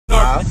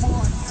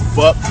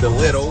Fuck the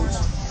littles.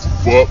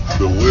 Fuck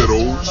the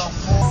littles.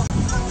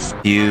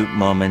 Few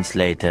moments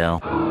later.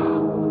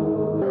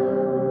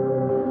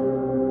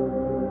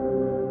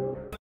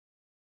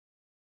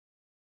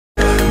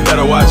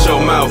 Better watch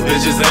your mouth,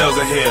 bitches, L's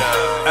in here.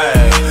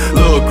 Ayy,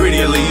 little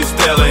greedy, leave you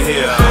stale in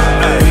here.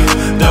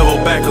 Ayy,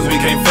 double back cause we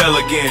can't fail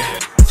again.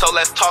 So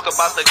let's talk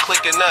about the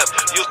clicking up.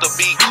 Used to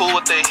be cool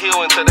with the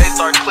heel until they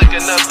start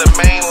clicking up. The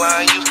main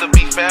line used to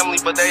be family,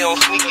 but they on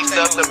sneaky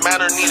stuff. The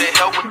matter needed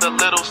help with the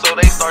little, so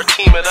they start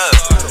teaming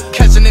up.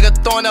 Catch a nigga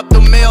throwing up the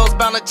mills,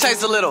 bound to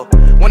chase a little.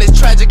 When it's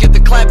tragic, get the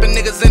clapping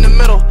niggas in the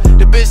middle.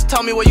 The bitch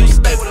told me where you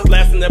stay with her.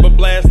 Blast and never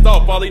blast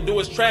off, all he do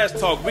is trash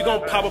talk. We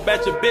gon' pop up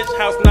at your bitch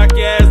house, knock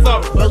your ass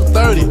off. Buck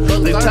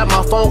 30, they tap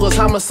my phone cause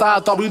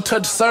homicide, thought we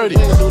touched 30.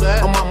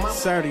 On my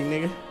 30,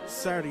 nigga.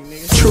 30,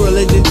 nigga. True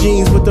religion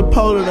jeans with the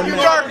polo to You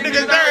dark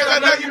niggas nerds, I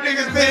know you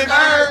niggas been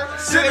hurt.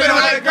 Sipping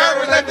on that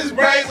garbage, left his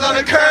brains on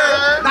the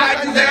curb.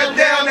 Knock you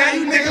down, now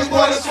you niggas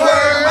wanna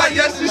swerve. I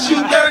used to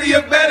shoot 30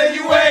 or better,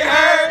 you ain't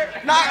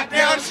heard. Knock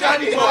down,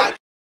 shawty, boy.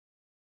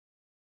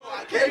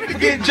 I can't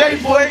forget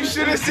J-Boy, you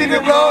should've seen the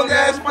wrong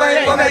ass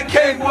flames on that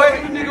cake,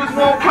 boy. You niggas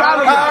won't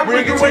problem, I'll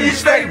bring it where you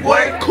stay,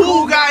 boy.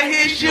 Cool guy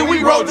here, shit,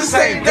 we wrote the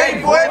same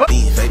day, boy.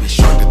 Baby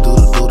shark to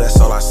do, that's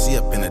all I see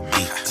up in the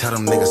deep. Tell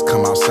them niggas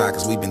come outside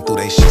cause we been through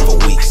they shit for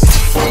weeks.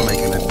 I'm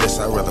making a diss,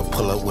 I'd rather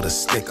pull up with a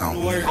stick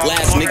on.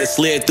 Last nigga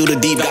slid through the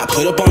deep, got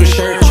put up on the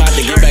shirt. Tried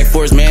to get back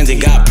for his mans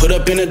and got put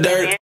up in the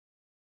dirt.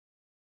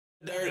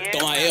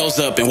 Throw my L's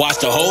up and watch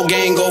the whole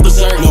gang go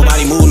berserk.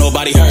 Nobody move,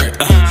 nobody hurt.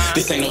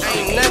 This ain't no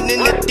Ain't nothing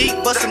in the deep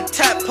but some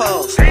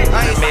tadpoles. Ain't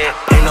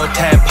no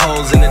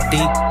tadpoles in the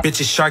deep,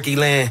 bitches Sharky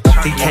land.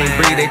 He can't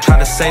breathe, they try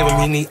to save him,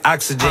 he need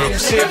oxygen.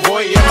 Shit,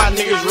 boy, yeah, my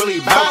niggas really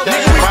bout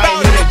that.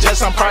 Right in the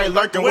jets, I'm probably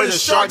lurking where the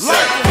sharks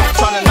at.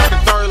 Tryna knock the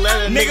third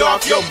letter, nigga,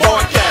 off your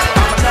board cap.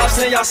 Now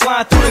saying y'all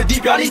sliding through the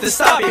deep, y'all need to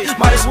stop it.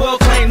 Might as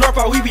well claim North,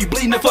 or we be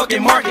bleeding the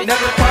fucking market.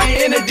 Never playing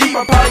in the deep,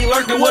 I'm probably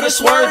lurking with a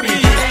swerve.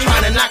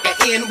 Tryna knock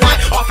an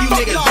N1 off you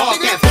niggas ball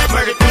caps.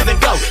 Murder thieves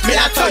and go. Man,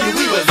 I told you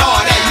we was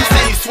all that. You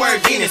say you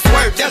swerved in and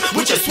swerved up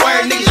with your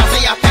swerve niggas. Y'all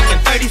say y'all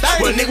packing 30s.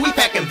 Well, nigga, we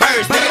packing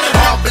birds, nigga.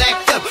 All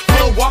blacked up,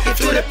 full walking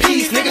through the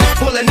piece, nigga.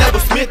 Pulling up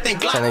with Smith and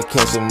Glock. Tryna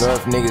catch some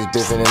North niggas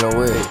biffing in the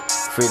wig.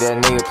 Free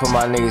that nigga, put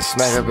my niggas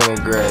smack up in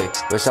the grave.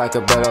 Wish I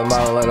could bet on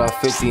mine, let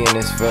off 50 in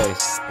his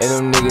face. And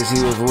them niggas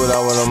he was with, I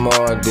want them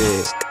all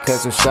dead.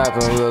 Catch him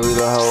shopping, we'll leave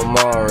the whole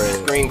mall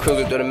red. Green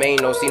cruising through the main,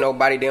 don't see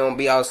nobody, they don't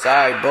be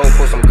outside. Bro,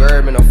 put some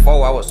gerb in the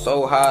foe, I was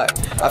so hot.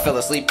 I fell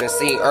asleep and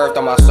seen earth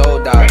on my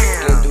soul die.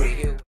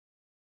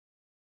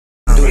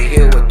 Through the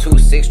hill with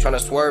 2-6, tryna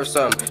swerve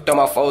something. Throw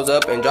my foes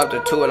up and dropped the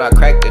 2 and I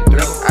cracked the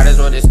 3. I just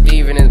wrote this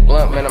Steve in his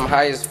blunt, man, I'm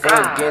high as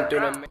fuck. Getting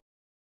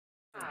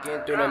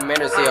through the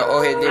minute, see a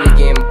old head, then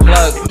he getting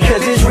plugged.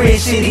 Cause it's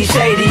rich city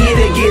shady,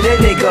 it'll get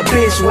a nigga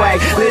bitch whack.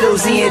 Little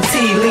Z and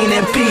T, lean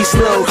in peace,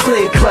 little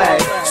click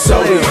clack.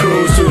 So we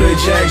cruise to the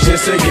jacks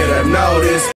just to get a notice.